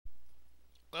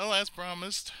Well, as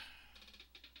promised,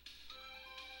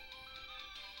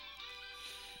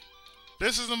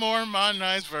 this is the more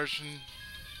modernized version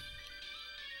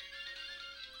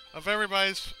of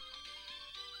everybody's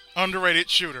underrated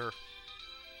shooter.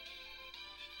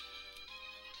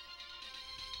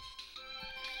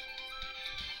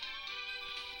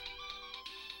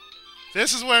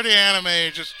 This is where the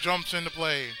anime just jumps into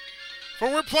play. For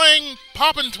we're playing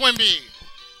Poppin' Twinbee.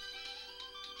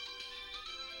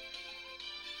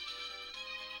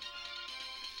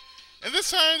 And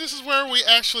this time, this is where we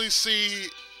actually see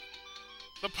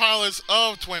the pilots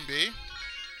of Twinbee.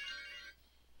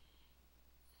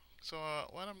 So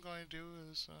what I'm going to do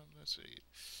is, let's see.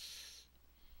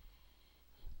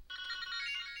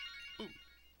 Ooh.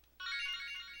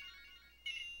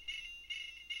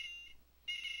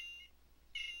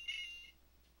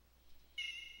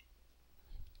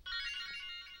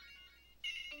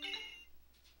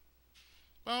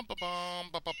 Bum ba bum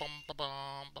ba ba bum ba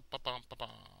bum ba ba bum ba bum.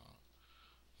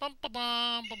 Bum ba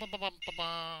bum ba ba ba bum ba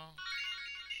bum.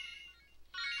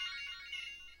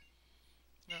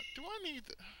 Now, do I need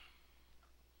the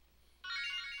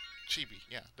chibi?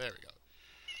 Yeah, there we go.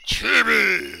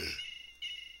 Chibi!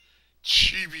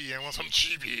 Chibi, I want some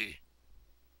chibi.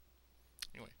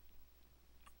 Anyway,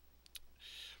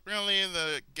 we're going to leave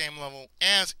the game level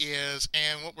as is,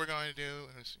 and what we're going to do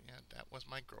is, yeah, that was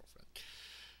my girlfriend.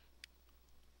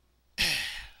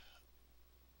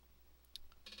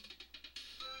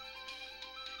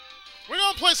 We're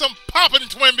going to play some Poppin'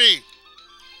 Twinbee!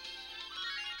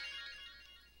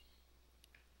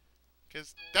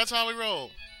 Because that's how we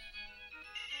roll.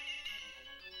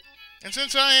 And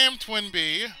since I am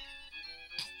Twinbee,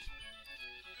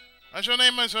 I shall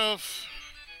name myself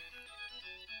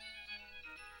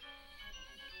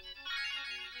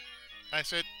I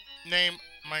said name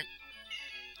my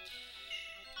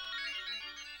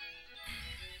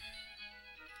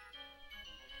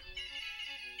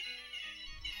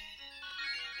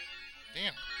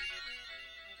damn.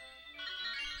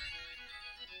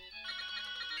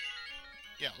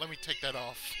 Yeah, let me take that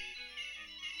off.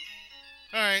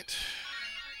 Alright.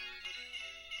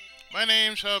 My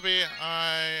name shall be Izzy!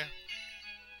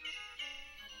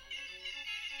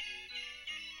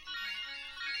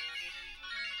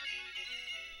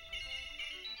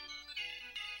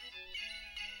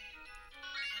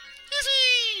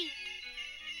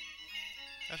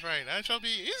 That's right, I shall be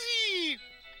Izzy!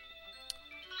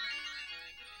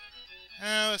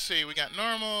 Let's see, we got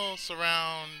normal,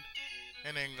 surround,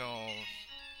 and then goals.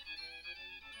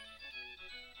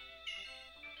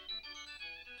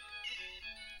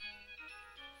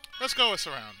 Let's go with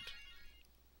surround.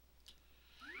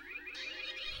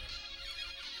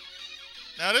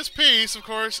 Now this piece, of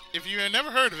course, if you had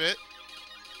never heard of it,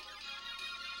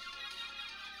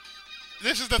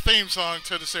 this is the theme song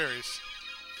to the series.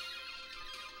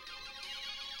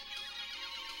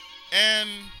 And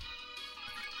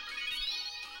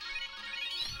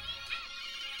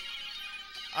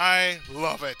I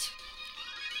love it.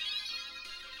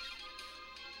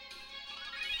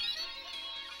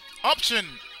 Option.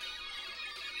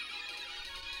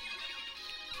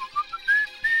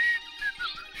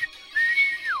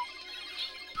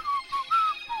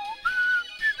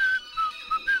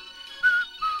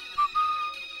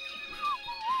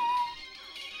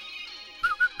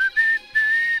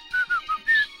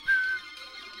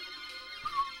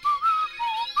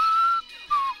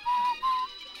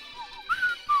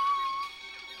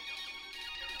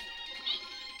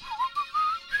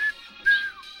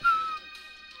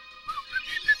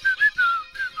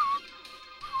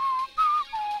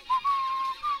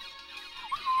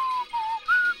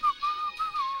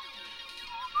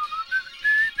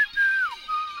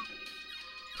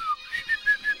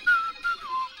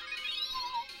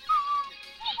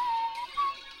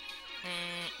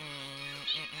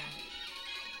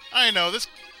 I know this.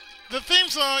 The theme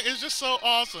song is just so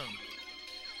awesome.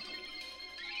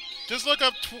 Just look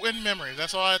up Twin Memories.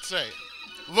 That's all I'd say.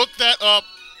 Look that up.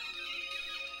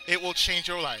 It will change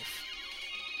your life.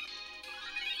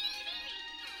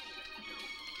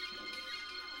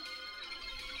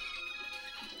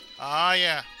 Ah,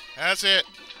 yeah. That's it.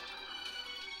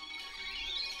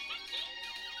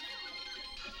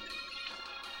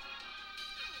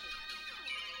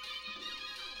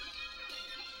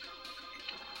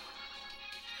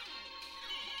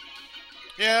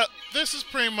 Yeah, this is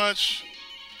pretty much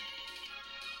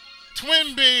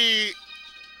Twinbee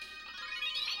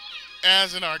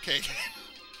as an arcade game.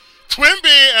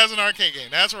 Twinbee as an arcade game.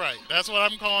 That's right. That's what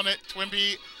I'm calling it.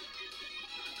 Twinbee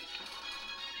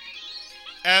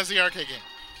as the arcade game.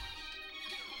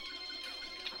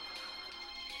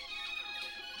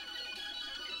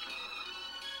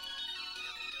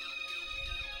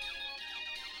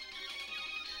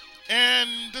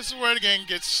 And this is where the game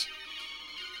gets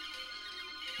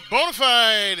bona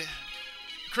fide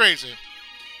crazy.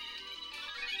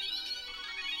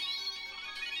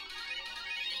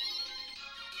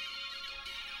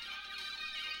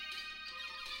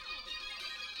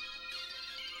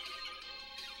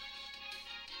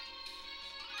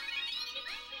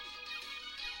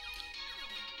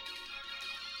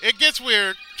 It gets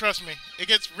weird, trust me. It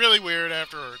gets really weird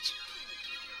afterwards.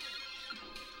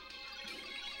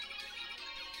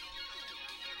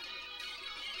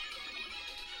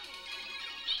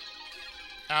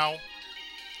 Ow.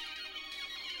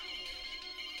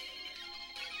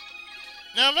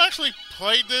 Now, I've actually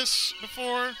played this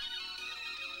before.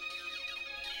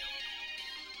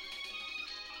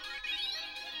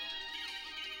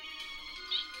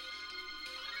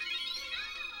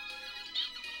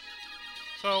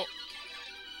 So,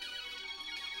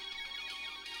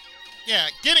 yeah,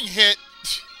 getting hit,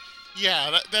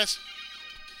 yeah, that's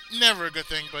never a good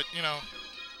thing, but, you know,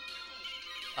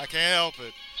 I can't help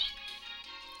it.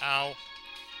 Ow.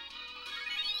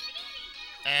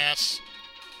 Ass.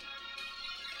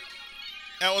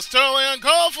 That was totally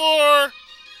uncalled for!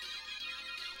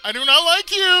 I do not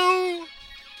like you!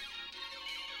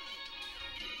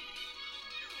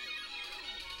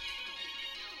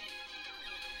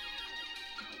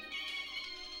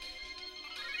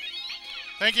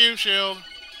 Thank you, Shield.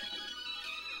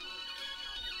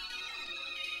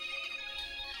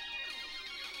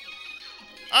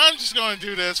 I'm just going to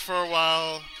do this for a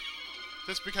while,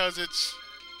 just because it's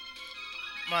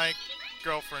my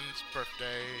girlfriend's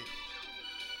birthday.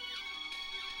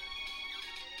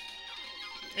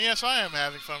 And yes, I am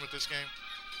having fun with this game.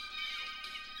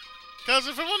 Because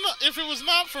if it was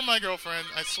not for my girlfriend,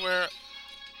 I swear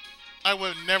I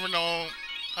would have never known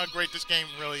how great this game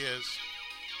really is.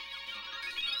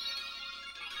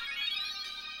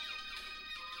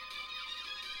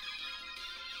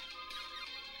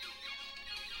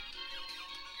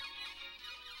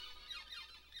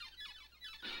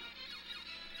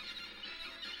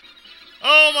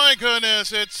 Oh my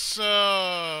goodness, it's,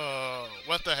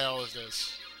 what the hell is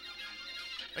this?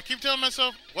 I keep telling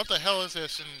myself, what the hell is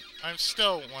this? And I'm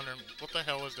still wondering, what the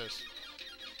hell is this?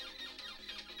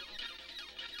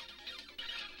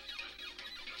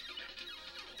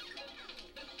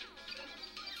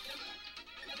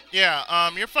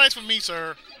 Yeah, your fight's with me,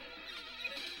 sir.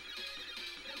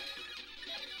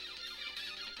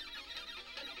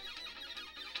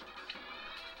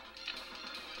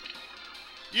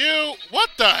 You, what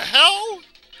the hell?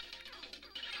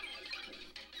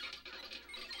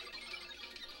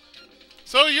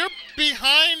 So you're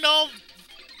behind all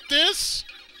this?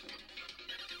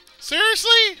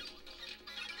 Seriously?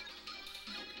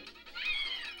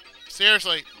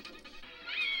 Seriously.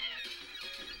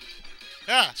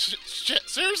 Yeah, shit,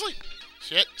 seriously?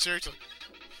 Shit, seriously.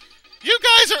 You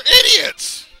guys are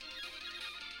idiots!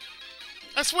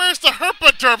 I swear it's the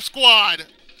Herpaderp squad!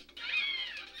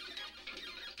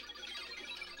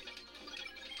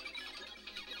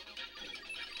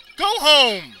 Go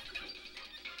home!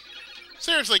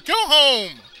 Seriously, go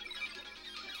home!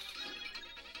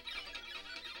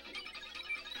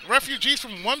 Refugees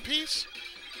from One Piece?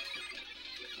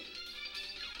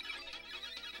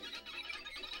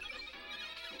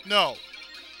 No.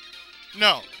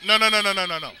 No. No, no, no, no, no,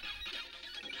 no, no.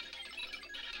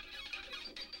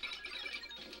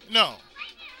 No.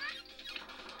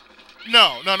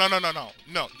 No, no, no, no, no, no.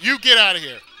 No. You get out of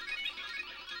here.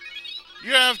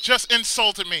 You have just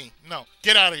insulted me. No.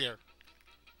 Get out of here.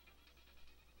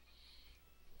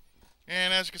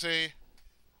 And as you can see...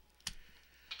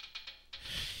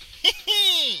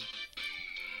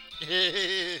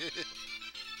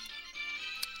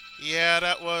 yeah,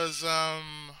 that was,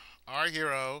 our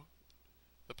hero,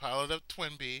 the pilot of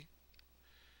Twinbee,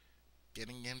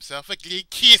 getting himself a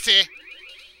kissy.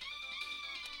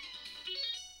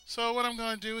 So what I'm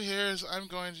going to do here is I'm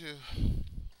going to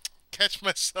catch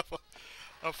myself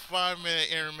a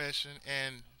 5-minute intermission,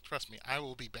 and trust me, I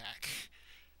will be back.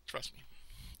 Trust me.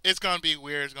 It's going to be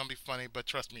weird, it's going to be funny, but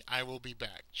trust me, I will be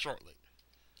back shortly.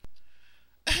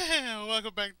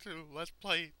 Welcome back to Let's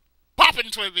Play Poppin'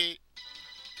 Twinbee.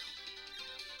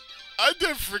 I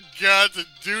just forgot to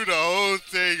do the whole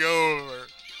thing over.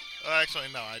 Actually,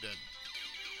 no, I didn't.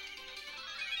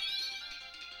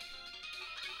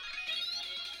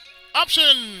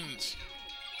 Options!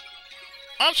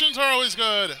 Options are always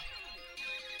good.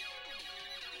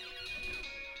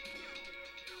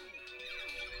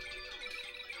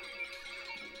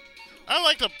 I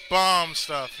like the bomb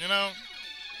stuff, you know?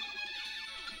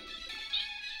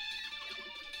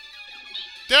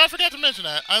 Yeah, I forgot to mention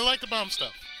that. I like the bomb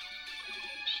stuff.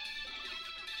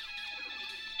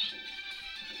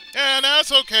 And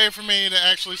that's okay for me to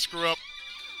actually screw up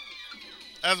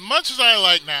as much as I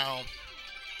like now.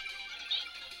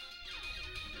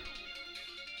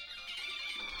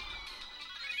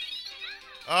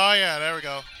 Oh yeah, there we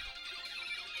go.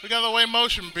 We got the way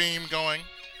motion beam going.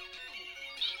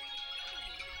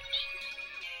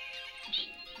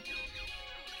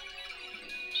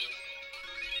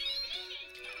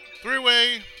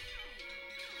 Three-way.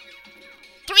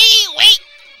 Three-way!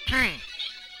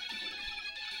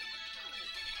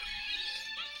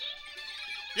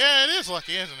 Yeah, it is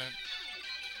lucky, isn't it?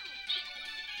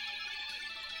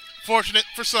 Fortunate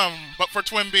for some, but for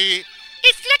Twinbee,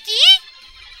 it's lucky!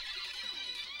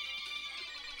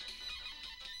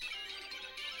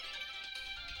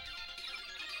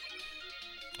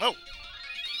 Oh.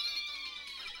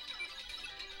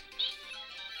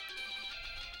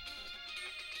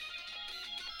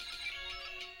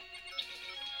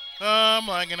 I'm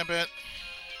lagging a bit.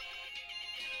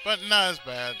 But not as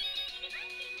bad.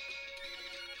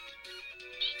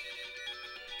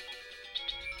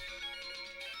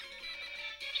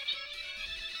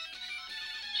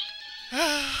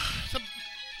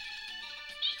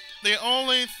 The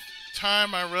only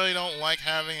time I really don't like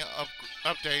having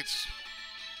updates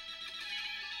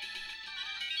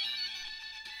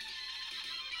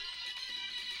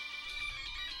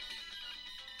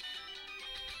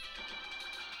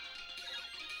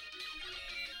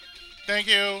Thank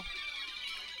you.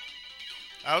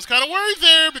 I was kind of worried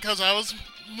there because I was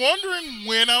wondering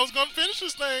when I was going to finish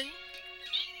this thing.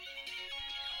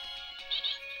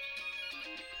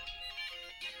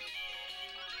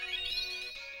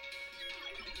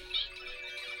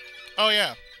 Oh,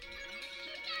 yeah.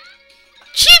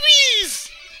 Chibbies!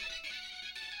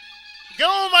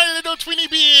 Go, my little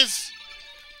Twinbees!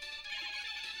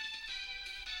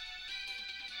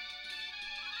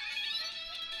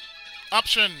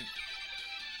 Option.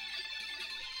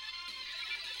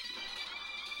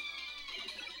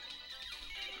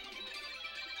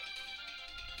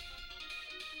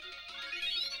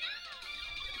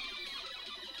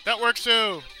 That works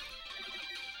too.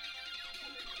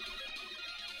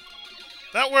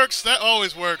 That works. That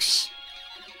always works.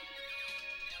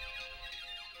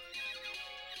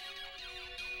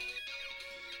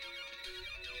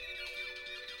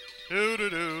 Do do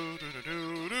do do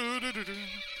do do do do do.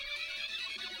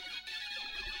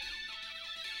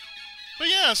 But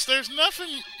yes, there's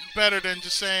nothing better than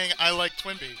just saying I like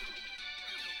Twinbee.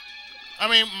 I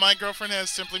mean, my girlfriend has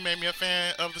simply made me a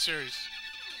fan of the series.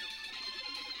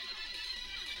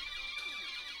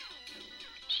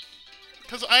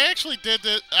 Because I actually did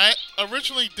this. I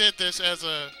originally did this as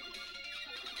a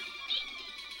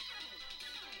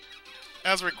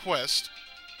request.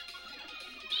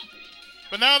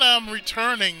 But now that I'm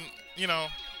returning, you know,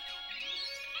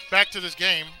 back to this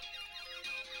game,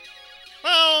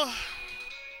 well,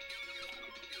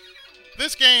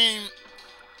 this game,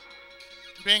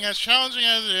 being as challenging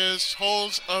as it is,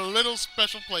 holds a little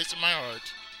special place in my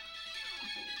heart.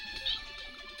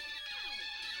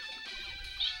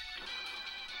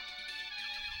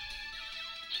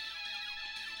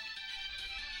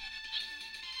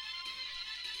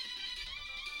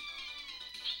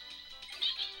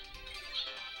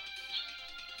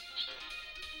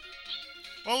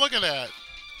 Well, look at that.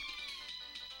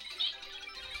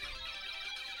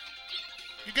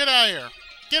 You get out of here.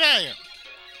 Get out of here.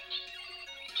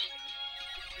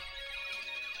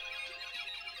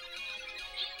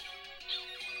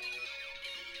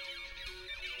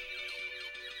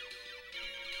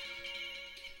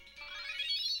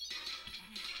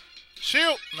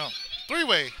 Shield. No.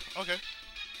 Three-way. Okay.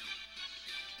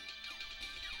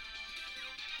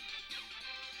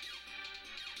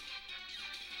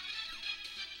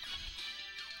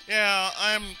 Yeah,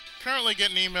 I'm currently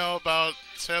getting an email about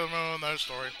Sailor Moon and that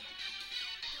story.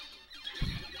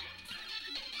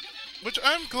 Which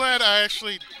I'm glad I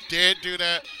actually did do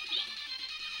that.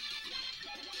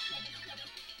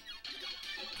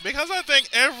 Because I think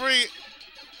every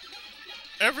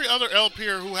other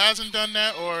LPer who hasn't done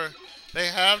that, or they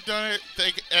have done it,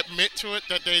 they admit to it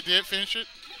that they did finish it.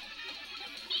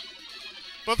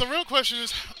 But the real question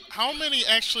is, how many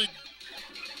actually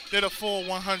did a full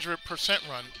 100%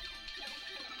 run?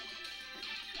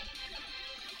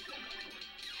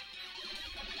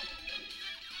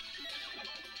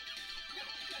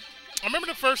 I remember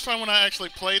the first time when I actually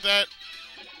played that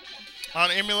on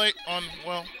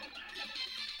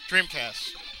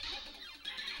Dreamcast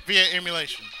via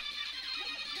emulation.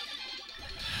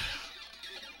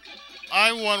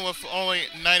 I won with only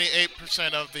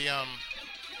 98% of the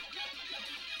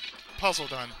puzzle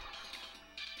done.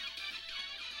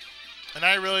 And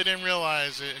I really didn't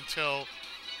realize it until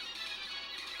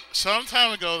some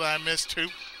time ago that I missed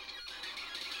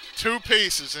two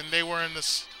pieces, and they were in the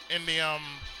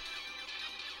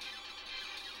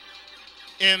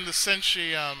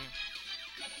Senshi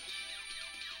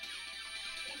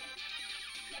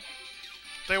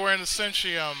they were in the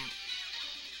Senshi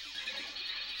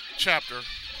chapter.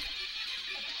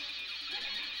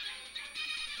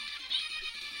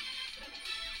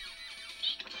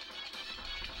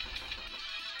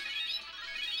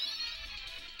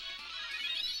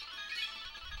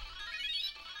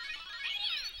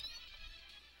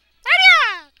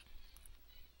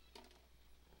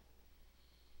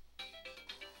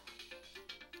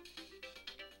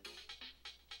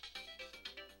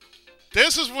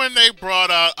 This is when they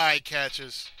brought out eye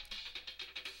catches.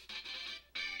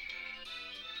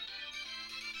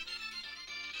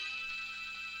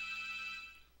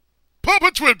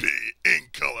 Papa Twinbee in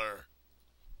color.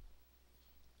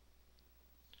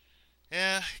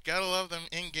 Yeah, gotta love them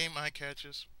in-game eye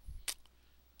catches.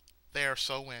 They are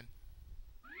so win.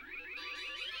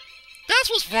 That's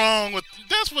what's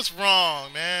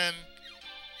wrong, man.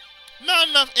 Not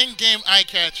enough in-game eye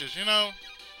catches, you know?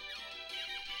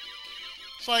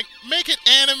 It's like, make it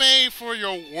anime for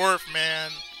your worth, man.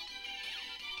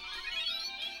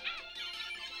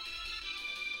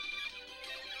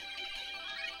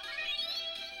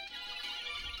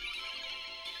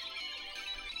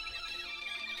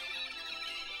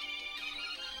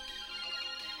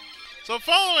 So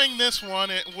following this one,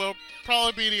 it will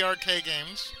probably be the arcade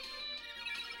games.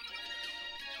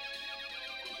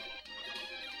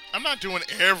 I'm not doing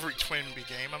every Twinbee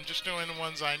game, I'm just doing the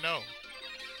ones I know.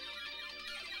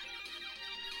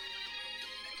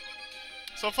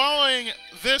 So following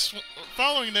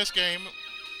this game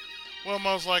will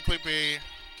most likely be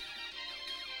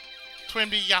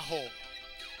Twinbee Yahoo.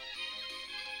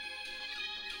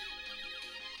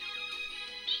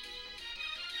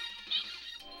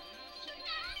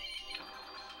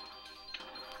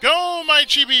 Go, my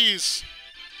chibis!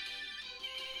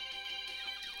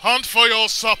 Hunt for your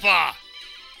supper!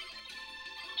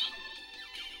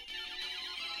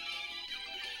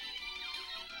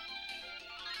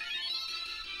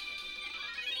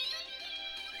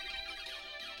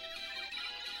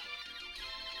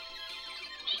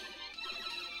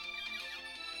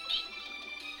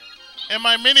 And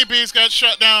my mini bees got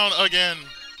shut down again.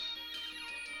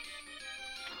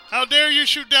 How dare you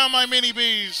shoot down my mini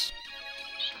bees?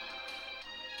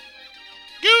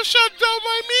 You shut down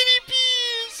my mini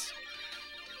bees!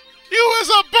 You is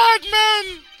a bad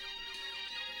man!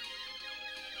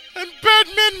 And bad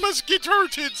men must get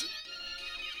hurted!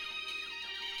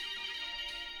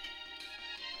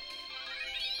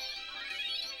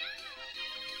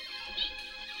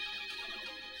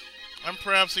 I'm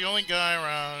perhaps the only guy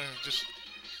around who just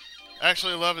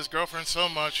actually love his girlfriend so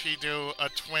much he do a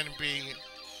Twinbee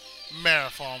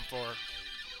marathon for her.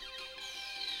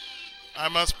 I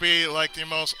must be like the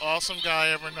most awesome guy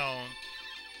ever known.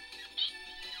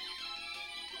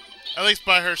 At least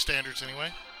by her standards, anyway.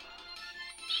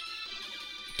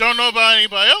 Don't know about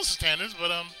anybody else's standards,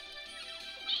 but,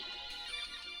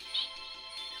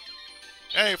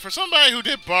 hey, for somebody who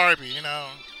did Barbie, you know.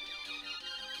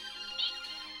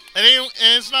 And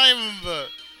it's not even the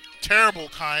terrible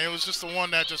kind, it was just the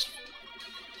one that just...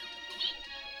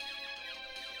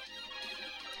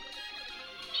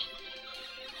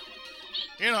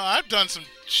 You know, I've done some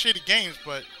shitty games,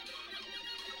 but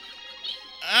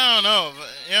I don't know.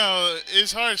 You know,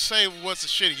 it's hard to say what's a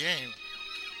shitty game.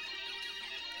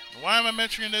 Why am I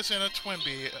mentioning this in a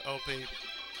Twinbee LP?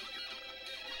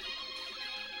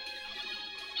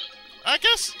 I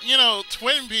guess, you know,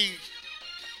 Twinbee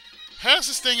has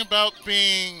this thing about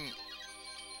being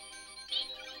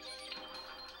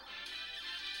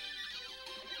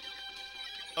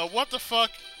a what the fuck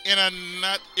in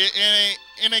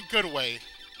a good way.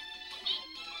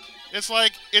 It's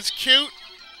like, it's cute,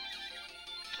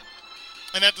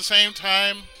 and at the same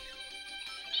time,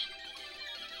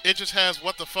 it just has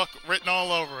what the fuck written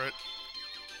all over it.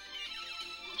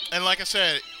 And like I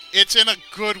said, it's in a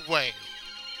good way.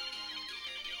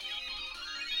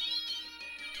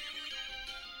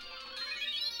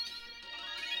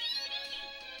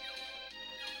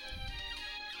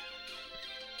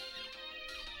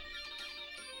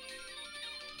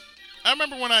 I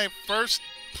remember when I first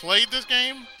played this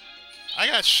game, I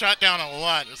got shot down a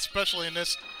lot, especially in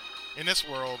this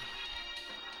world.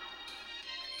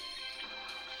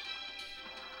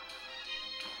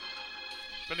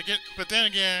 But then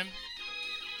again,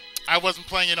 I wasn't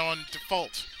playing it on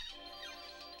default.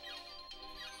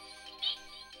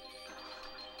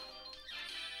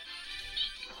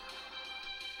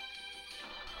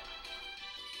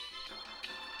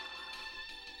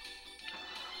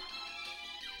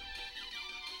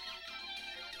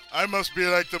 I must be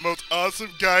like the most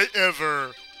awesome guy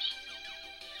ever.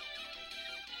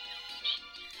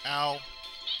 Ow.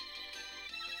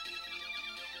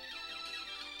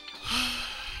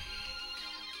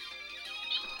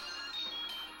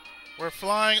 We're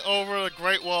flying over the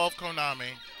Great Wall of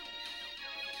Konami.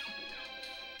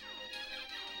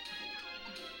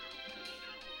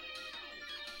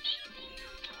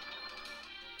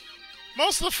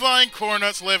 Most of the flying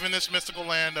cornuts live in this mystical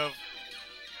land of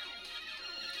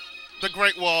the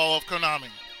Great Wall of Konami.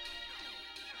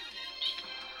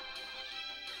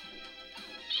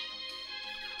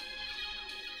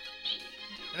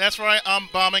 And that's right, I'm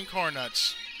bombing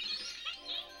cornuts.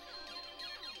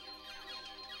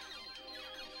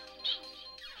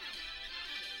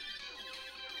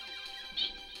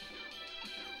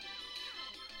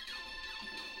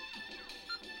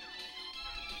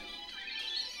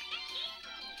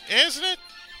 Isn't it?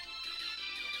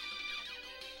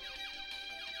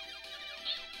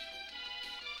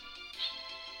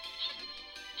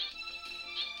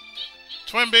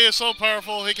 Twinbee is so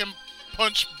powerful he can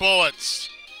punch bullets.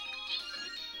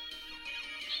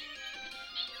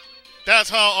 That's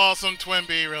how awesome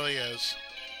Twinbee really is.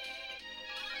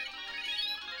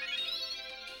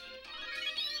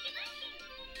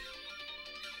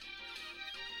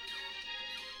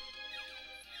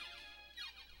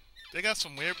 They got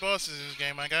some weird bosses in this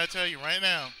game, I gotta tell you right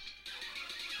now.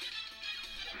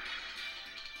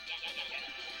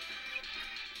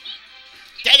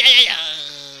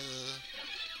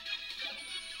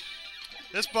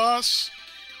 This boss,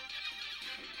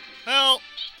 well,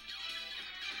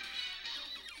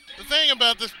 the thing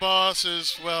about this boss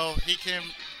is, well, he can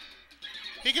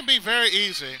be very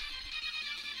easy.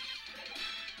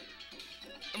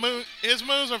 His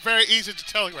moves are very easy to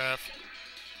telegraph.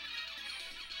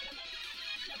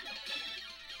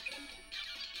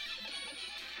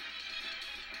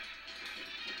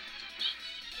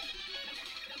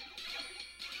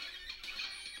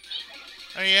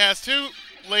 And he has two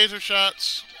laser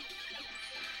shots,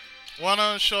 one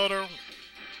on his shoulder,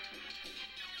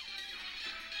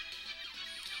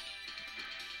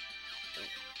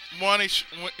 one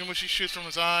in which he shoots from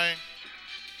his eye.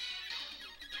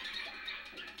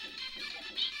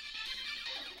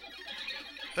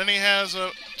 Then he has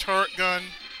a turret gun.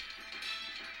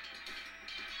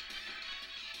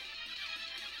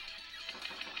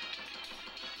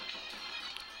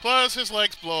 Plus his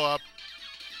legs blow up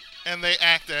and they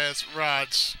act as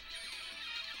rods.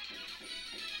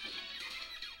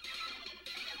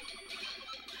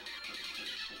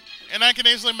 And I can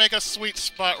easily make a sweet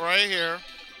spot right here,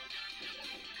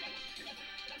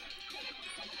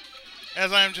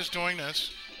 as I am just doing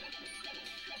this.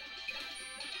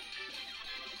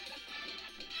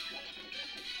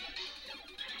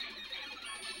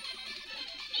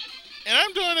 And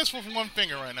I'm doing this with one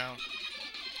finger right now.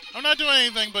 I'm not doing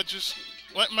anything but just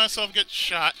letting myself get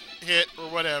shot, hit, or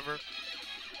whatever.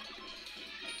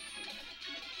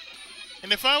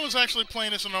 And if I was actually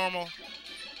playing this normal,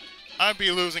 I'd be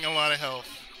losing a lot of health.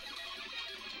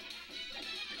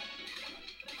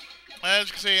 As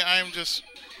you can see, I'm just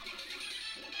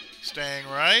staying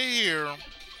right here,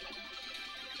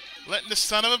 letting the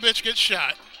son of a bitch get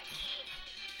shot.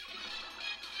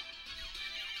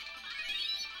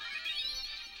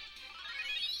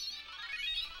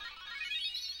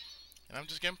 And I'm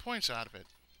just getting points out of it.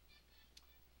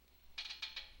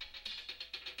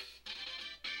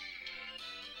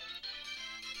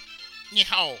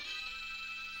 Yeehaw!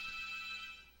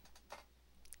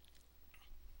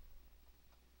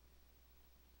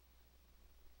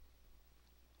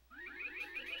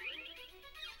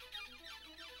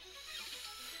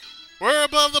 We're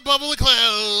above the bubbly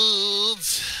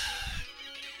clouds.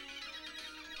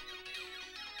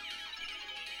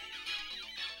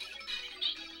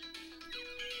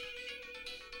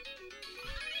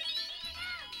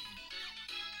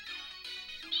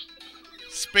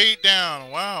 Speed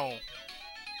down. Wow.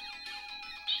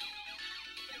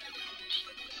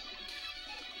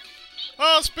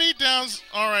 Well, speed down's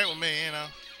alright with me, you know.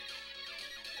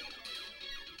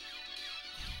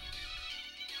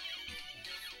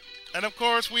 And of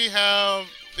course, we have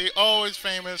the always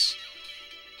famous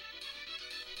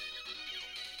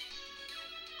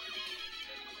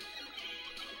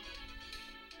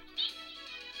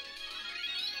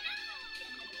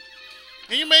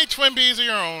and you made Twinbees of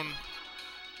your own.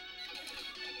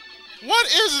 What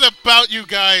is it about you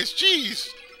guys? Jeez.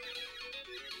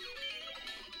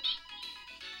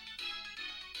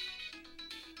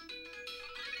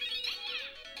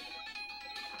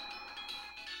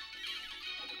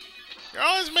 You're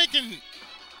always making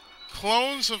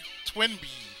clones of Twinbee.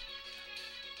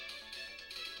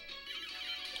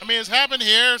 I mean, it's happened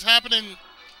here. It's happened in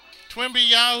Twinbee,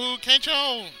 Yahoo. Can't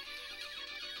y'all?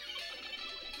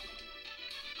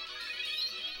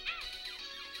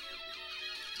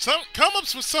 Come up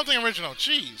with something original.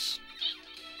 Jeez.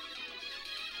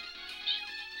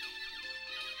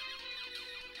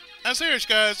 I'm serious,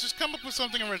 guys. Just come up with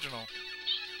something original.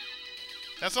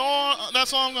 That's all.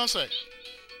 That's all I'm gonna say.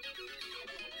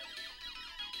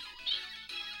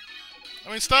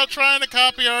 I mean, stop trying to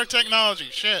copy our technology.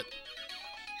 Shit.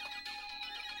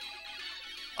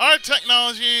 Our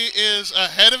technology is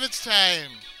ahead of its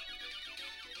time.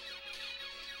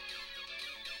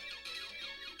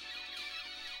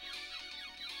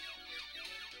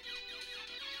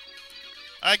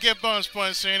 I get bonus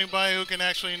points to anybody who can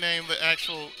actually name the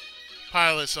actual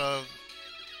pilots of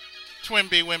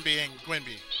Twinbee, Wimby, and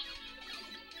Gwinbee.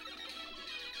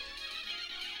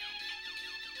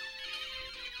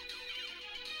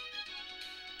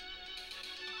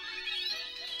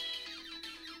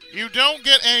 You don't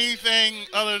get anything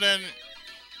other than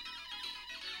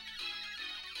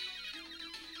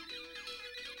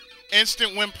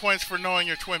instant win points for knowing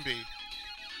your Twinbee.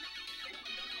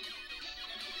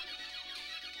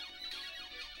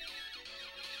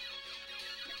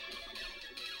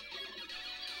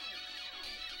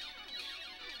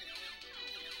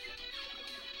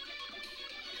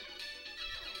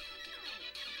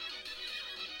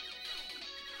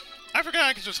 I forgot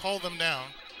I could just hold them down.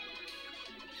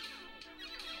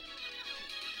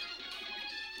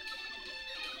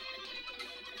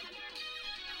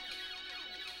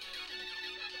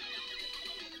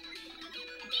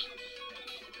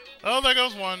 Oh, there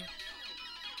goes one.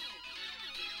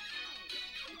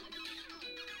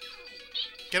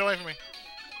 Get away from me.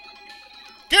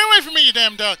 Get away from me, you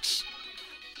damn ducks.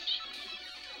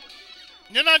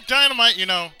 You're not dynamite, you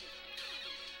know.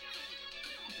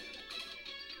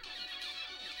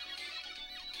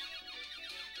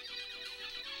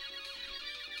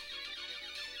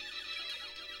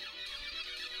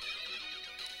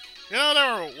 You know, there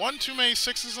are one too many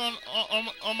sixes on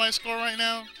my score right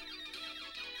now.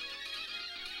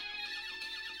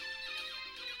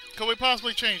 Could we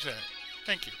possibly change that?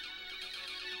 Thank you.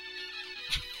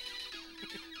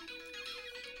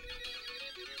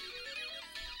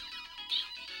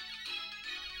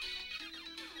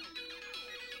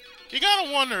 You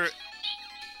gotta wonder,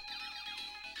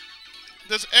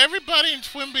 does everybody in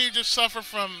Twinbee just suffer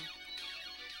from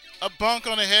a bunk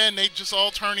on the head and they just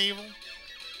all turn evil?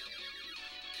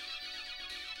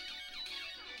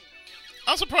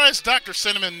 I'm surprised Dr.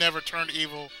 Cinnamon never turned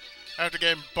evil after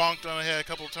getting bonked on the head a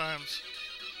couple of times.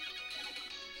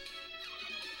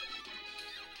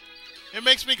 It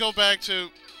makes me go back to...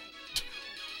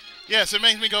 Yes, it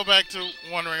makes me go back to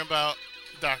wondering about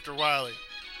Dr. Wily.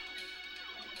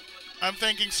 I'm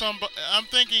thinking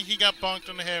he got bonked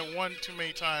on the head one too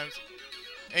many times,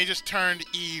 and he just turned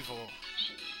evil.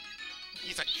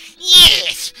 He's like,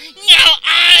 yes! Now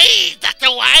I,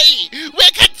 Dr. Wily, will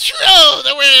control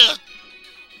the world!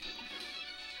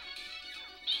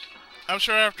 I'm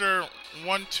sure after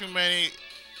one too many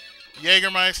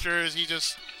Jägermeisters, he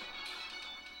just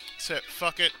said,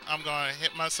 fuck it, I'm gonna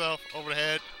hit myself over the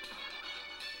head.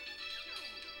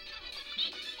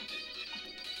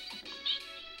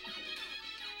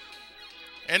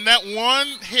 And that one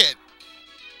hit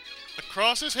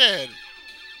across his head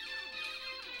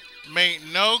made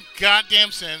no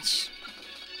goddamn sense.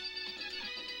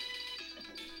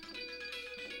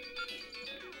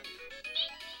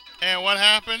 And what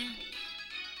happened?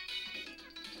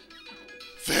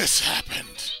 This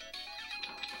happened.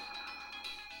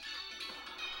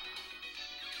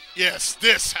 Yes,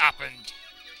 this happened.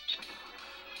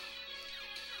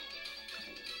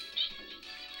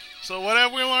 So what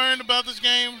have we learned about this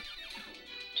game?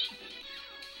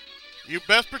 You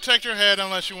best protect your head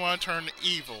unless you want to turn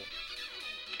evil.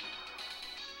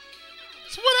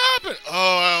 So what happened?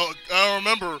 Oh, I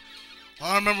remember.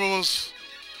 I remember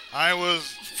I was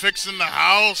fixing the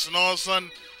house and all of a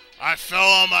sudden I fell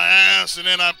on my ass and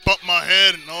then I bumped my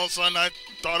head and all of a sudden I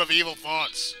thought of evil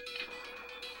thoughts.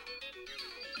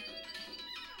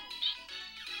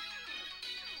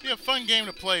 It'd be a fun game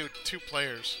to play with 2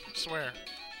 players, I swear.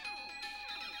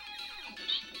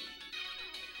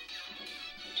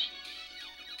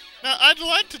 Now, I'd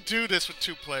like to do this with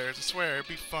 2 players, I swear, it'd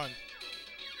be fun.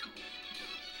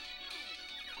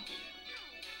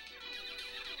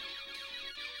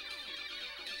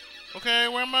 Okay,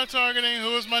 where am I targeting?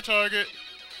 Who is my target?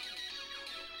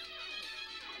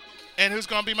 And who's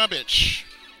gonna be my bitch?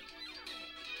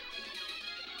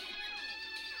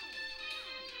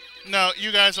 No,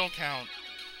 you guys don't count.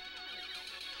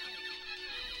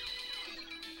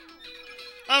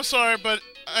 I'm sorry, but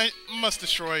I must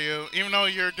destroy you, even though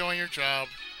you're doing your job.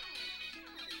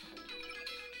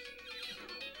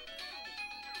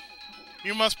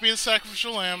 You must be the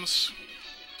sacrificial lambs.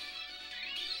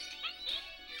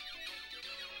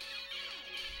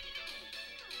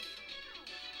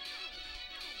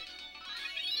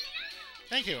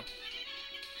 Thank you.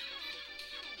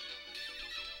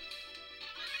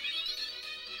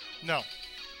 No.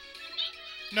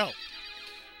 No.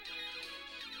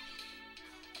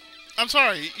 I'm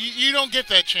sorry. You don't get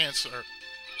that chance, sir.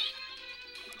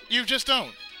 You just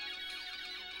don't.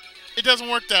 It doesn't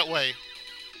work that way.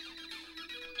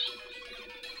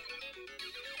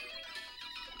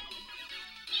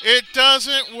 It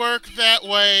doesn't work that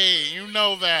way. You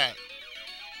know that.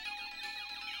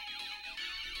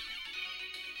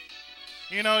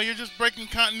 You know, you're just breaking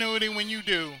continuity when you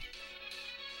do.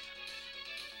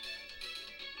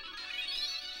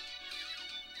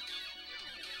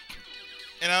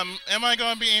 And am I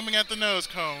going to be aiming at the nose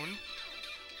cone?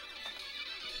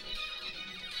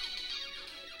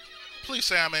 Please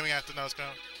say I'm aiming at the nose cone.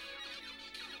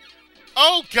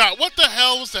 Oh, God. What the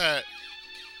hell was that?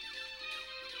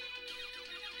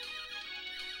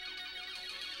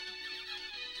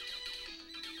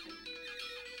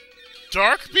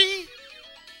 Darkbee?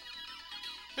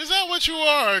 Is that what you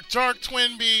are? Dark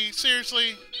Twinbee?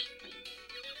 Seriously?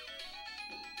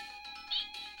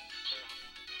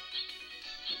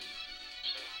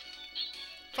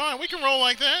 Fine, we can roll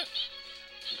like that.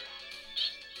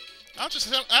 I'll just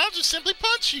simply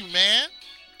punch you, man.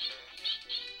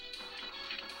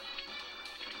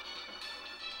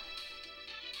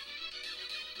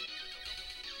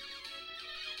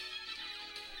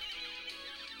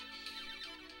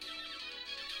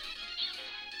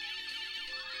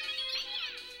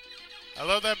 I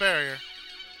love that barrier.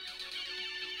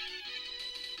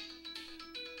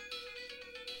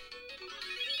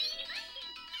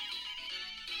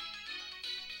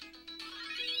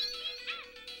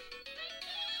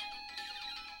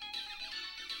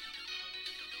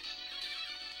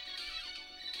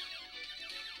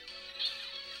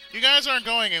 You guys aren't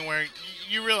going anywhere.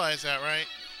 You realize that, right?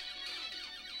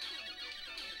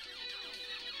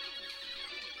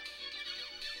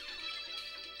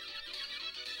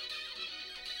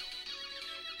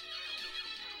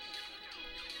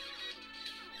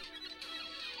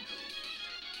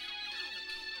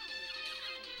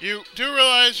 You do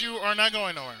realize you are not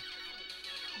going nowhere.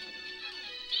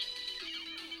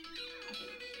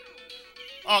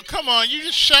 Oh, come on. You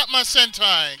just shot my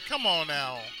Sentai. Come on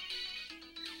now.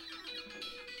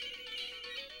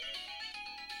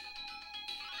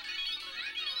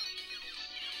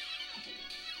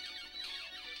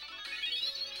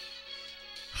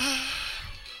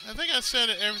 I think I said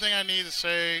everything I need to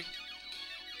say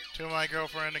to my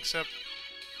girlfriend except...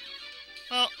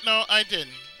 Well, no, I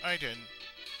didn't. I didn't.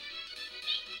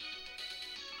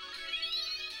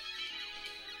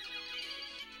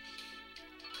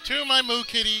 To my Moo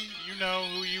Kitty, you know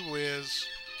who you is.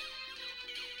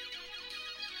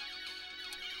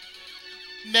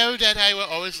 Know that I will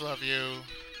always love you.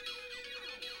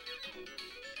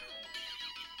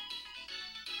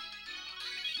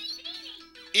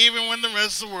 Even when the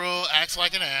rest of the world acts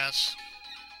like an ass.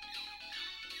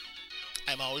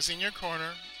 I'm always in your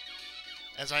corner,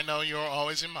 as I know you're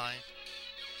always in mine.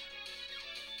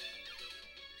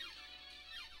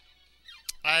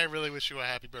 I really wish you a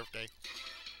happy birthday.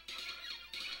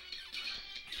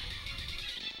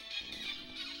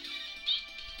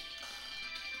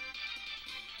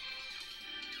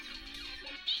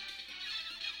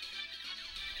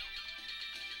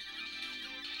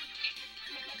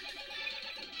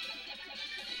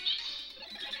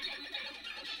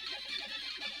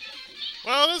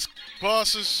 Well, this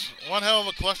boss is one hell of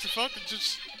a clusterfuck. It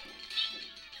just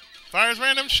fires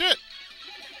random shit.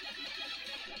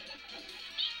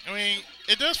 I mean,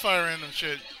 it does fire random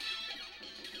shit.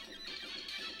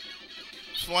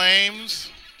 Flames.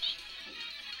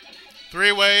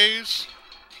 3 waves.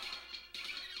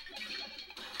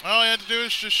 All you have to do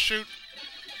is just shoot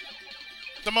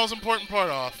the most important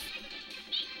part off.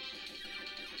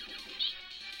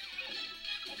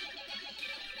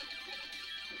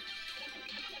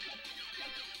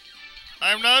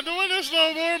 I'm not doing this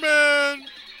no more, man.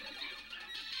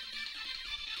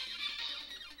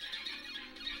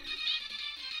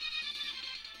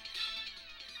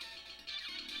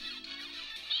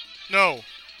 No.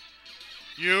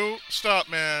 You stop,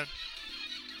 man.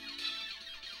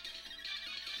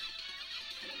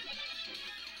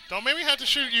 Don't make me have to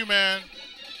shoot you, man.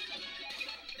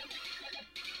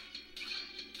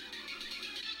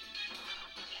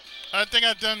 I think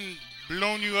I've done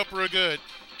blown you up real good.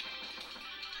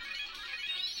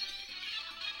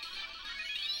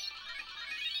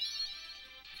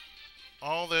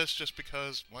 All this just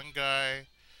because one guy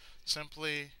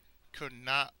simply could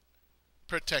not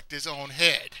protect his own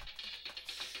head.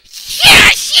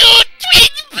 Yes, you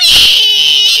Twinbee!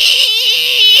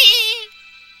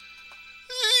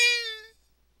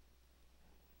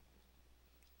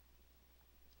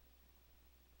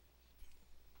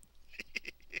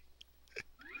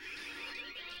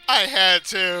 I had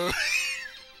to.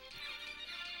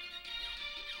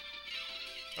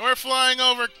 We're flying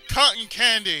over cotton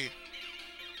candy.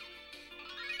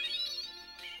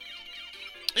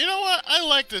 You know what? I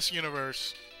like this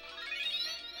universe.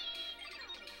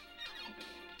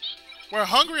 Where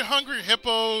hungry, hungry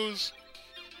hippos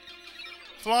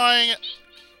flying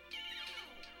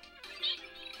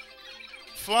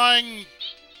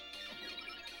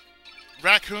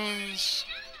raccoons.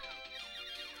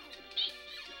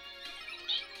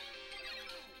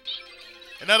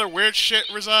 Another weird shit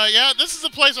reside. Yeah, this is the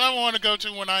place I want to go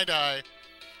to when I die.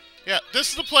 Yeah, this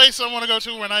is the place I want to go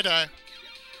to when I die.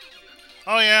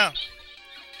 Oh, yeah.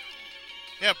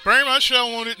 Yeah, bury my shell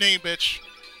wounded knee, bitch.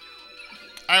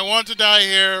 I want to die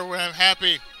here when I'm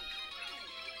happy.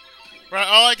 Right,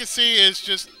 all I can see is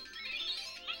just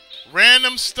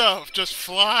random stuff just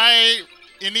fly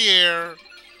in the air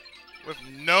with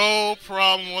no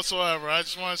problem whatsoever. I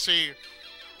just want to see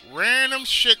random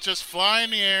shit just fly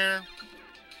in the air.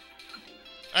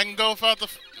 I can go without the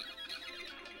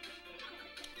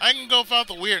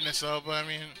weirdness though, but I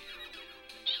mean,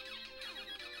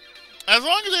 as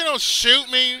long as they don't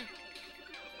shoot me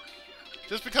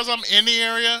just because I'm in the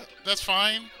area, that's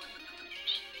fine.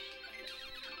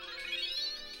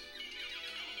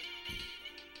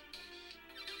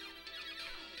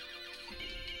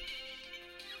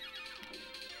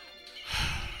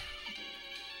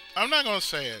 I'm not gonna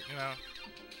say it, you know.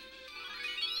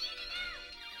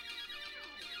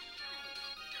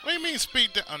 What do you mean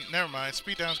speed down? Never mind.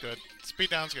 Speed down's good.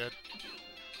 Speed down's good.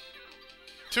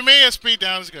 To me, a speed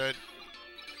down's good.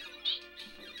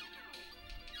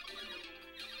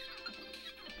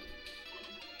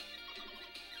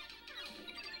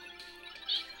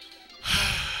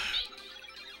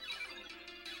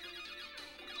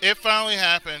 It finally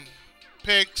happened.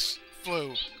 Pigs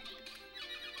flew.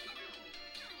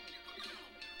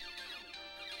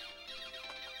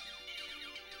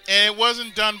 And it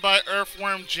wasn't done by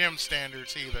Earthworm Jim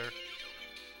standards either.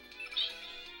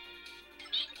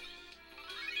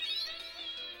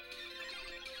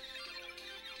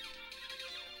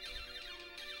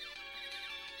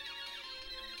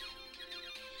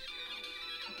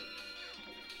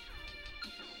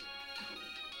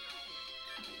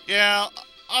 Yeah,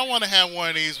 I want to have one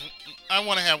of these. I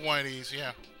want to have one of these,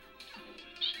 yeah.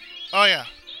 Oh, yeah.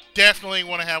 Definitely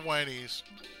want to have one of these.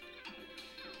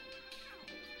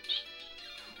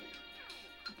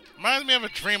 Reminds me of a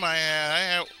dream I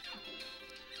had.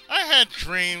 I had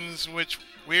dreams which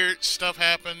weird stuff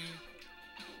happened.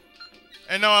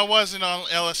 And no, I wasn't on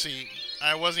LSD.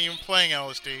 I wasn't even playing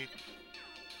LSD.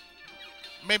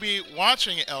 Maybe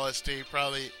watching LSD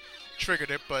probably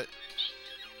triggered it, but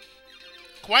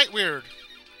quite weird.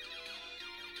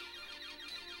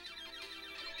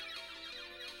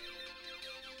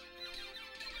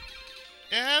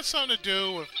 It had something to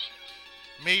do with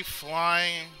me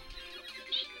flying.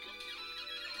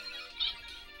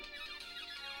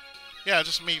 Yeah,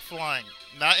 just me flying.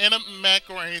 Not in a mech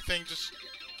or anything, just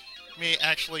me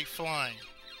actually flying.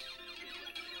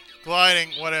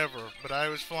 Gliding, whatever, but I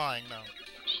was flying, no.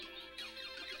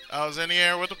 I was in the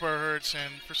air with the birds,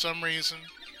 and for some reason,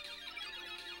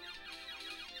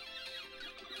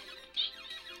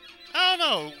 I don't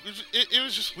know, it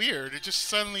was just weird. It just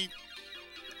suddenly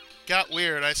got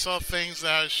weird. I saw things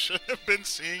that I should have been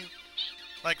seeing,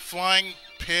 like flying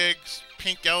pigs,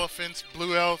 pink elephants,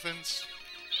 blue elephants.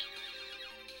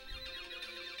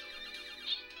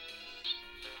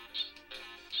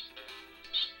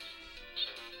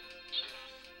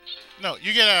 No,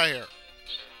 you get out of here.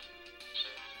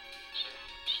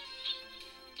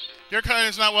 Your kind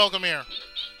is not welcome here.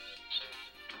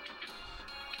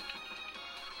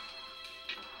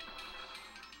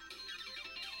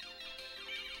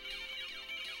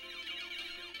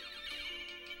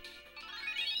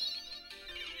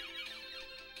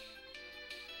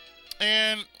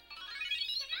 And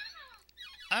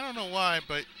I don't know why,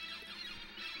 but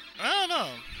I don't know.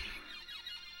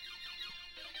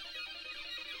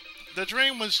 The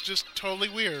dream was just totally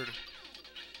weird.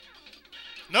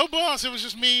 No boss, it was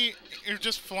just me, it was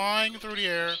just flying through the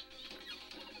air.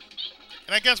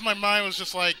 And I guess my mind was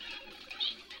just like,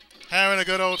 having a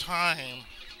good old time.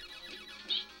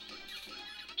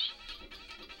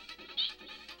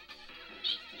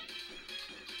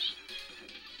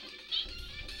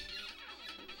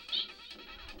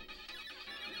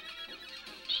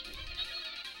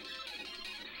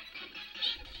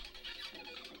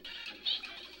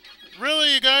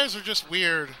 guys are just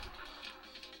weird.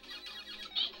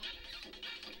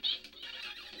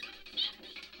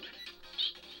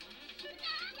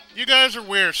 You guys are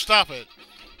weird. Stop it.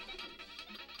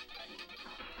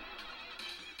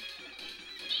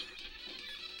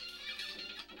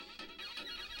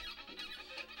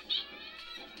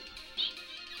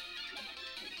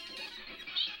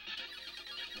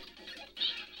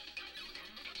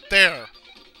 There.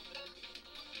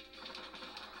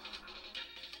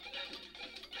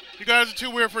 You guys are too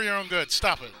weird for your own good.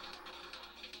 Stop it.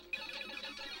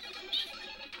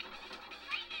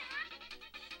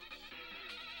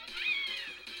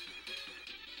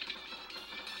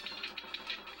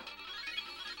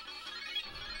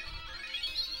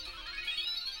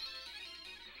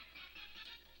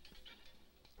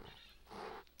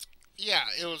 Yeah,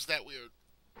 it was that weird.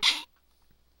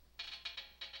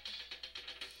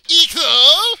 Eco!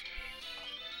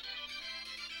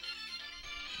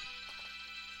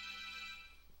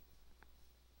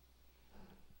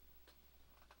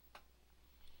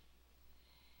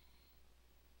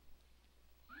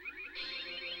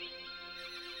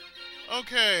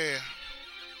 Okay.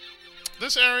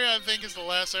 This area, I think, is the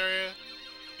last area.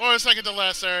 Or second to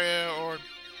last area, or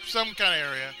some kind of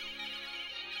area.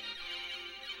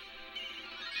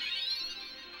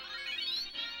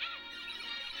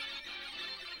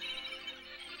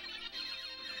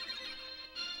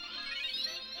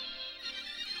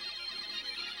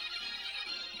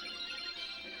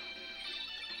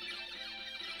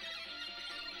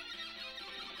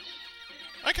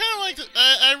 I kind of like the,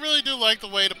 I really do like the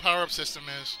way the power-up system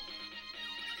is.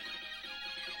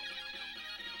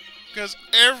 Because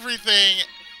everything,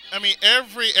 I mean,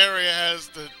 every area has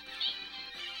the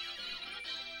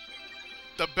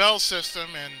bell system,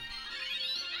 and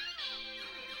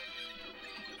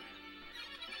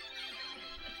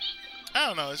I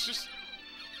don't know, it's just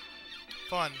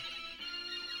fun.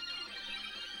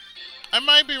 I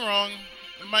might be wrong.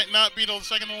 It might not be the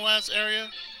second to last area.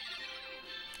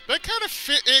 But it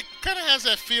kind of has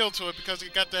that feel to it because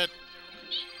it got that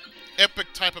epic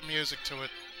type of music to it.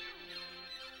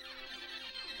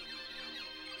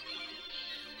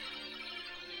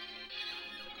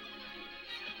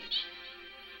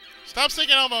 Stop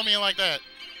sticking elbow me like that,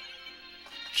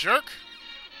 jerk.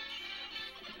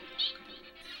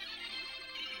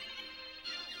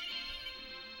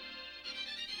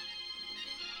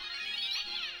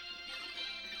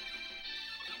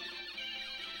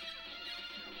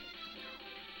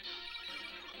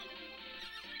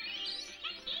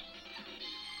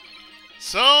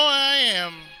 So I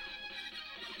am.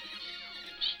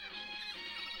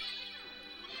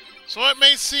 So it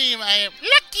may seem I am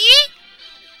lucky.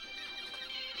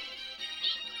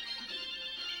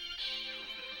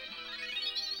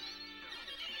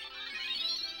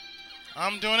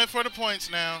 I'm doing it for the points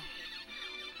now.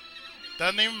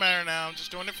 Doesn't even matter now. I'm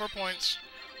just doing it for points.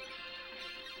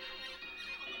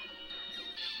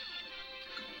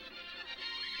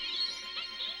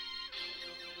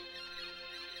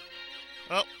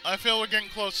 Well, I feel we're getting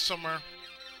close somewhere.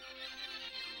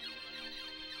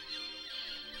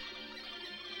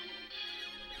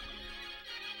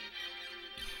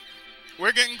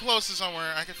 We're getting close to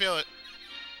somewhere. I can feel it.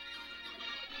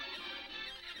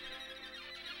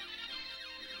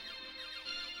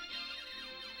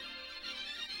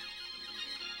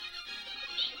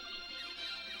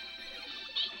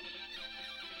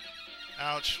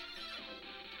 Ouch.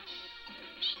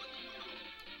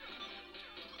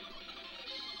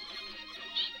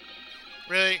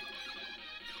 Really?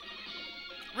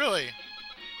 Really?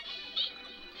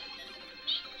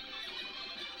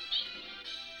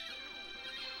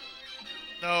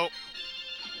 No.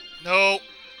 No.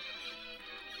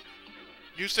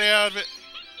 You stay out of it.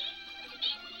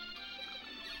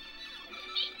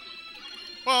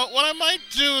 Well, what I might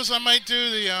do is I might do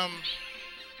the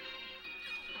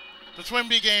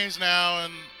Twinbee games now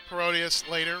and Parodius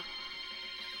later,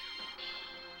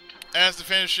 as to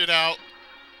finish it out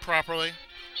properly.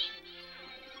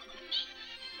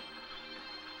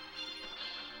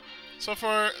 So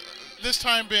for this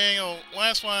time being, the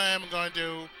last one I am going to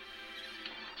do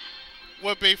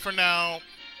would be, for now,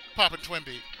 Pop and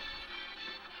Twinbee.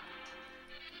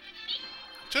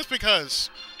 Just because.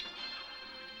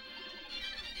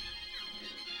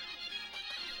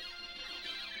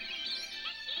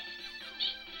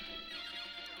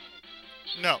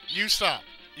 No, you stop.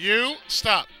 You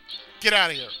stop. Get out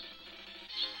of here.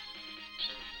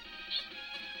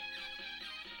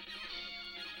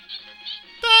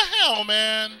 The hell,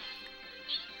 man?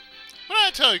 What did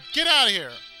I tell you? Get out of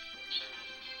here.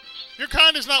 Your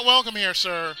kind is not welcome here,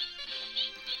 sir.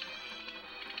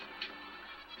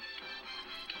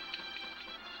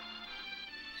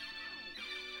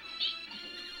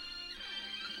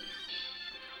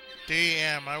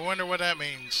 DM. I wonder what that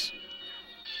means.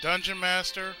 Dungeon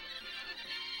Master.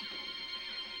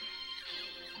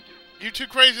 You too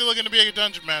crazy looking to be a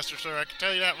Dungeon Master, sir. I can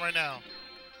tell you that right now.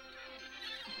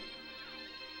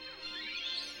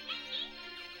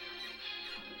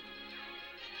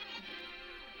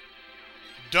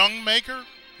 Dung Maker?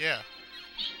 Yeah.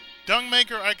 Dung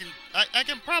Maker, I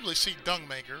can probably see Dung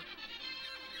Maker.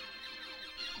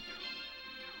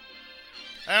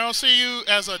 I don't see you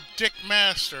as a Dick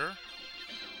Master.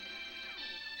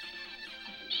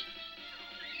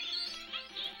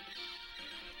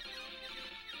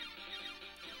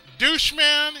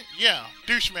 Doucheman? Yeah,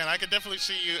 Doucheman. I can definitely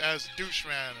see you as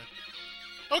Doucheman.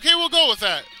 Okay, we'll go with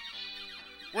that.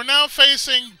 We're now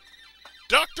facing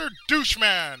Dr.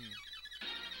 Doucheman.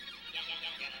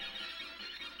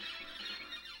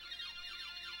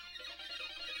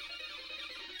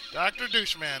 Dr.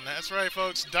 Doucheman. That's right,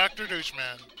 folks. Dr.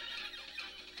 Doucheman.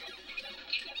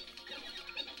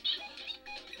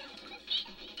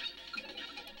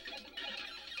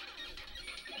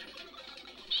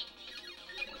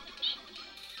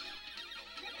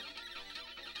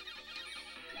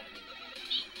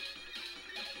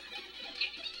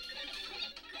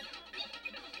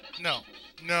 No.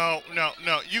 No, no,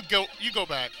 no. You go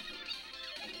back.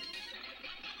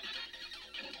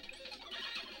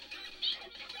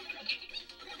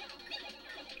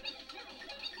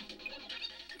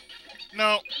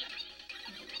 No.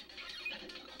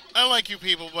 I like you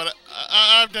people, but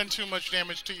I've done too much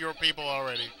damage to your people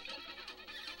already.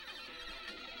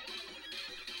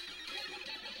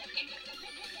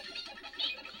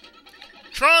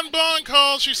 Tron Bond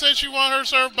calls. She said she wants her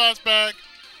serve bots back.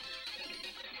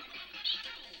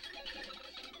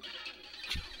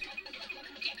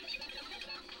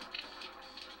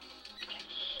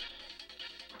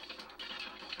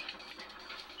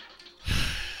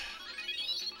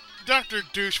 Dr.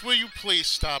 Douche, will you please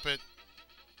stop it?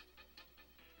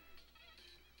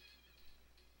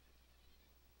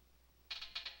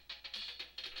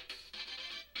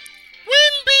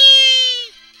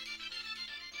 Twinbee!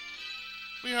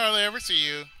 We hardly ever see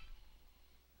you.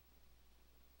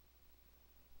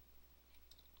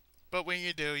 But when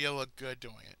you do, you look good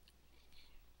doing it.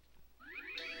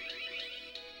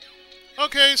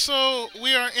 Okay, so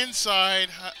we are inside.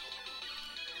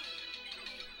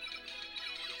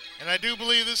 And I do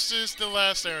believe this is the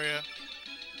last area.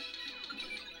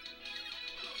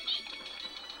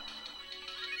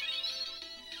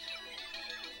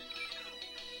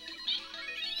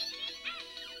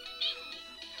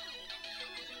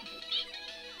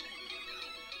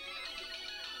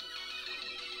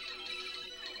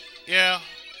 Yeah,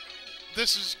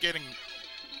 this is getting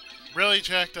really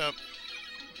jacked up.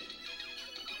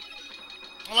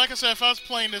 Like I said, if I was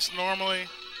playing this normally,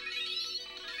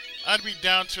 I'd be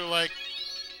down to like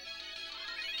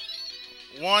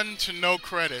 1 to no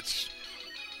credits.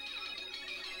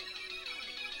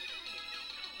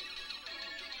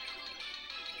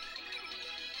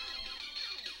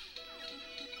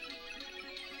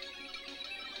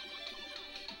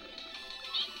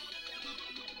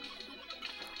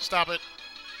 Stop it.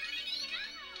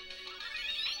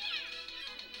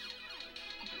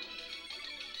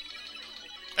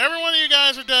 Every one of you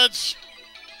guys are deads.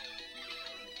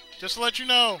 Just to let you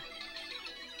know.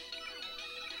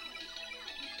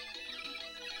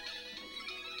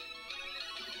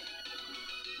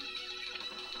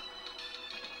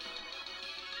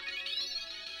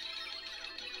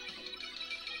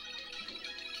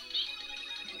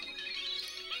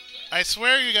 I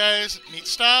swear you guys need to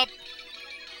stop.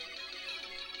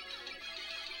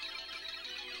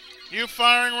 You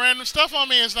firing random stuff on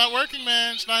me is not working,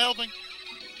 man. It's not helping.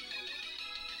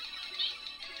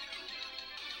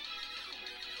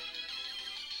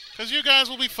 Because you guys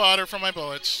will be fodder for my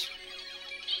bullets.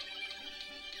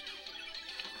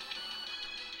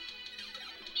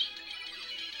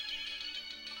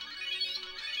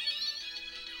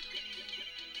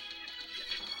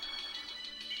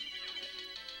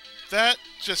 That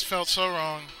just felt so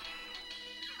wrong.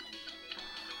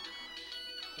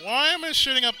 Why am I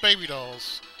shooting up baby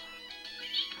dolls?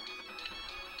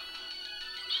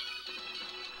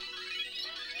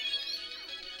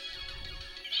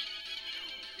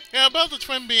 Yeah, about the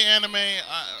Twinbee anime,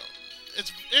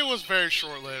 it was very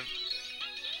short-lived.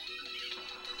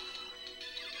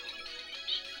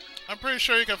 I'm pretty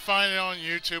sure you can find it on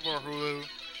YouTube or Hulu.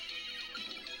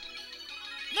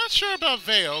 Not sure about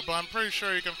Veil, but I'm pretty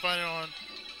sure you can find it on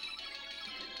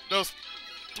those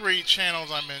 3 channels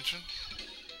I mentioned.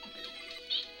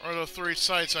 Or the 3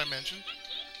 sites I mentioned.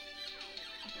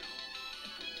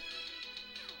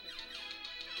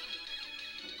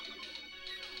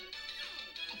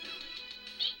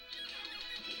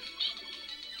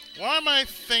 Why am I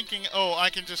thinking, oh,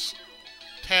 I can just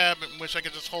tab, which I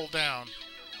can just hold down?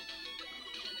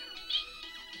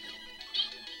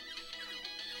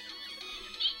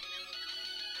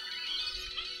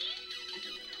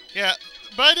 Yeah,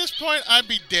 by this point, I'd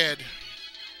be dead.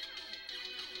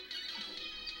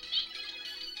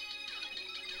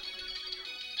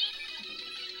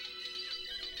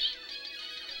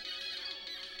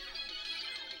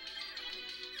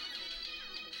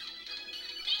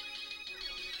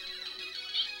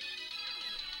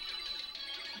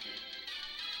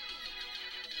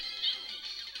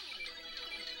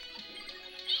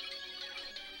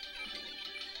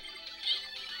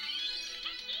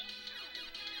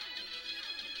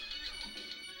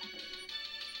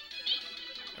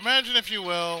 Imagine, if you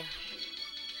will,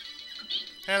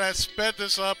 had I sped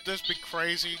this up, this'd be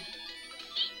crazy.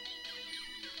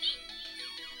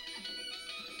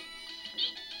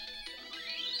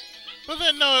 But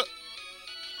then, no.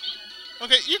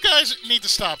 Okay, you guys need to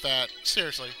stop that.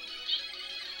 Seriously.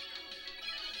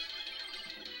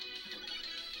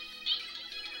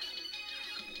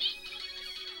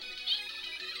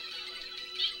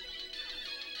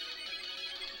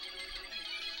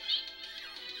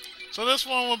 So this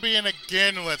one will be an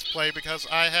again Let's Play because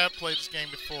I have played this game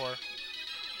before.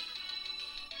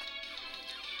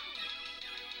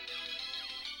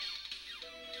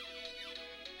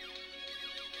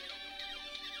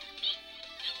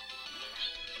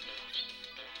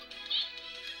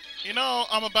 You know,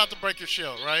 I'm about to break your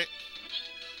shield, right?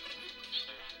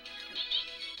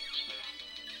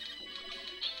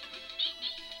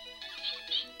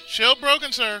 Shield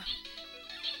broken, sir.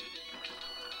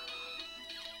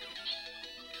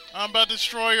 I'm about to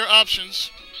destroy your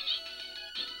options.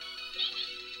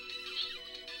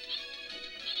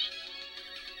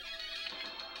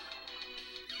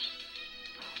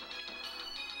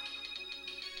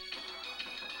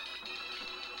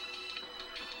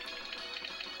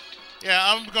 Yeah,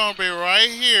 I'm gonna be right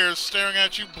here staring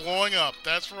at you blowing up.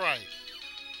 That's right.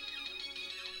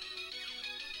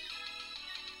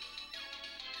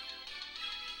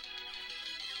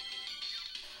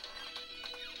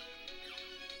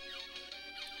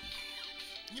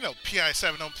 You know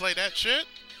PI7 don't play that shit.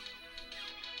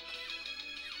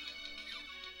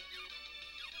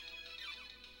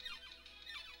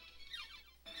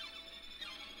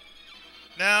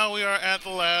 Now we are at the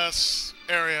last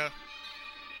area.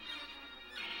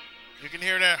 You can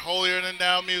hear that holier than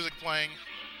thou music playing.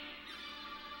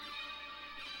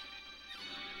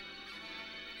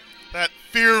 That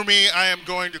fear me, I am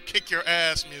going to kick your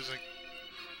ass music.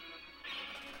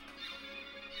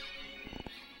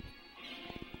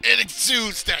 It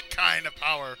exudes that kind of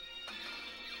power.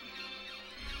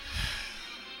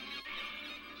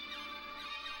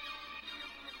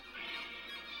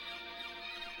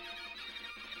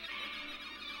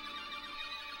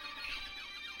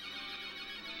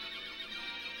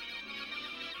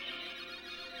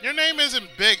 Your name isn't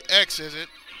Big X, is it?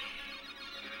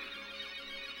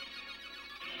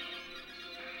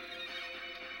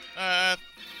 I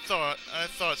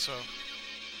thought so.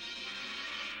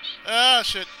 Ah,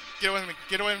 shit. Get away from me.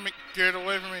 Get away from me. Get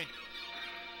away from me.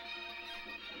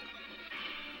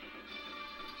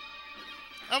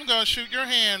 I'm gonna shoot your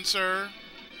hand, sir.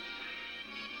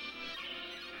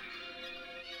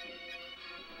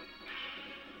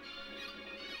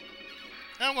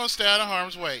 I'm gonna stay out of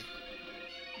harm's way.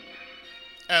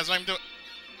 As I'm doing...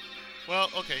 Well,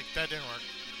 okay, that didn't work.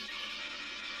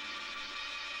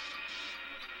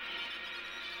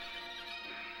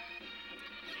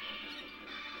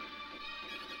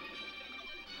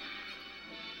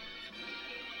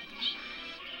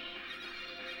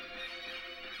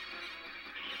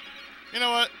 You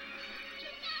know what?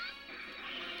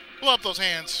 Blow up those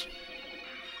hands.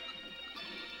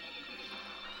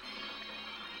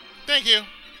 Thank you.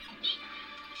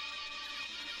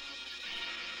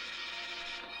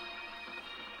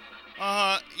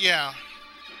 Yeah.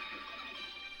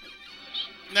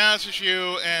 Now it's just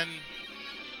you and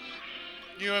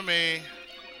me.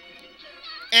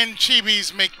 And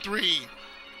Chibis make 3.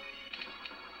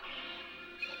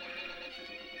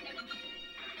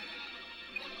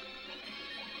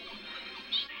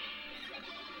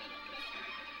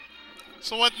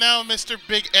 So what now, Mr.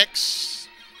 Big X?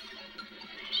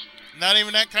 Not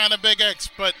even that kind of Big X,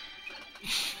 but...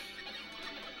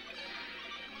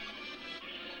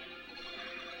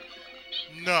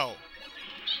 No.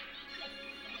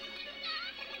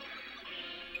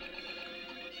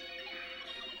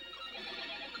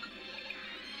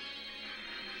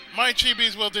 My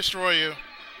Chibis will destroy you.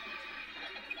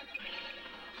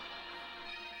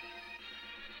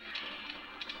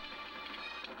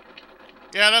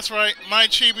 Yeah, that's right. My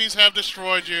chibis have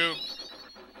destroyed you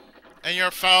and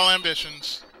your foul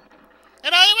ambitions.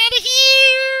 And I am out of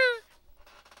here!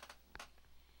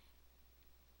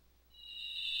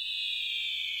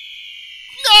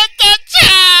 Not that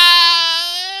time!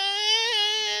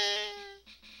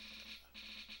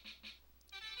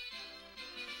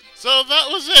 So that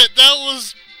was it. That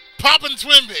was Poppin'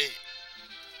 Twinbee.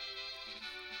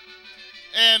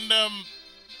 And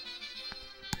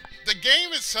the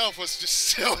game itself was just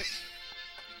silly.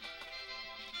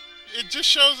 It just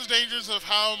shows the dangers of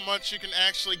how much you can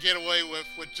actually get away with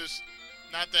just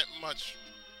not that much.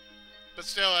 But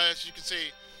still, as you can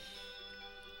see,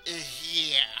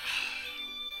 yeah.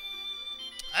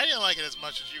 I didn't like it as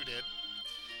much as you did.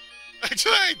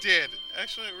 Actually, I did.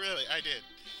 Actually, really, I did.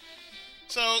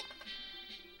 So,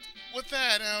 with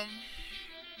that,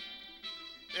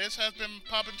 this has been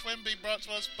Poppin' Twinbee, brought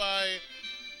to us by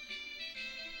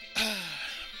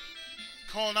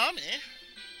Konami.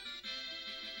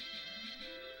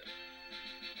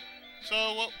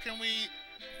 So, what can we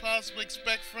possibly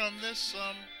expect from this?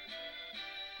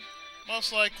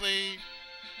 Most likely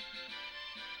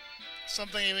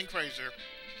something even crazier.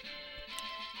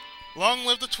 Long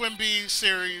live the Twinbee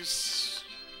series,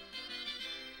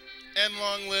 and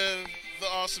long live the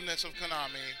awesomeness of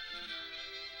Konami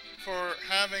for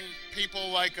having people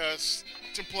like us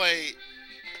to play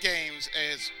games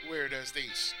as weird as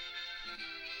these.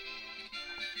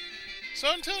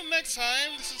 So until next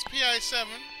time, this is PI7,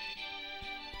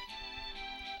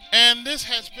 and this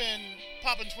has been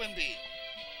Poppin' Twinbee.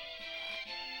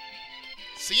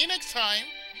 See you next time.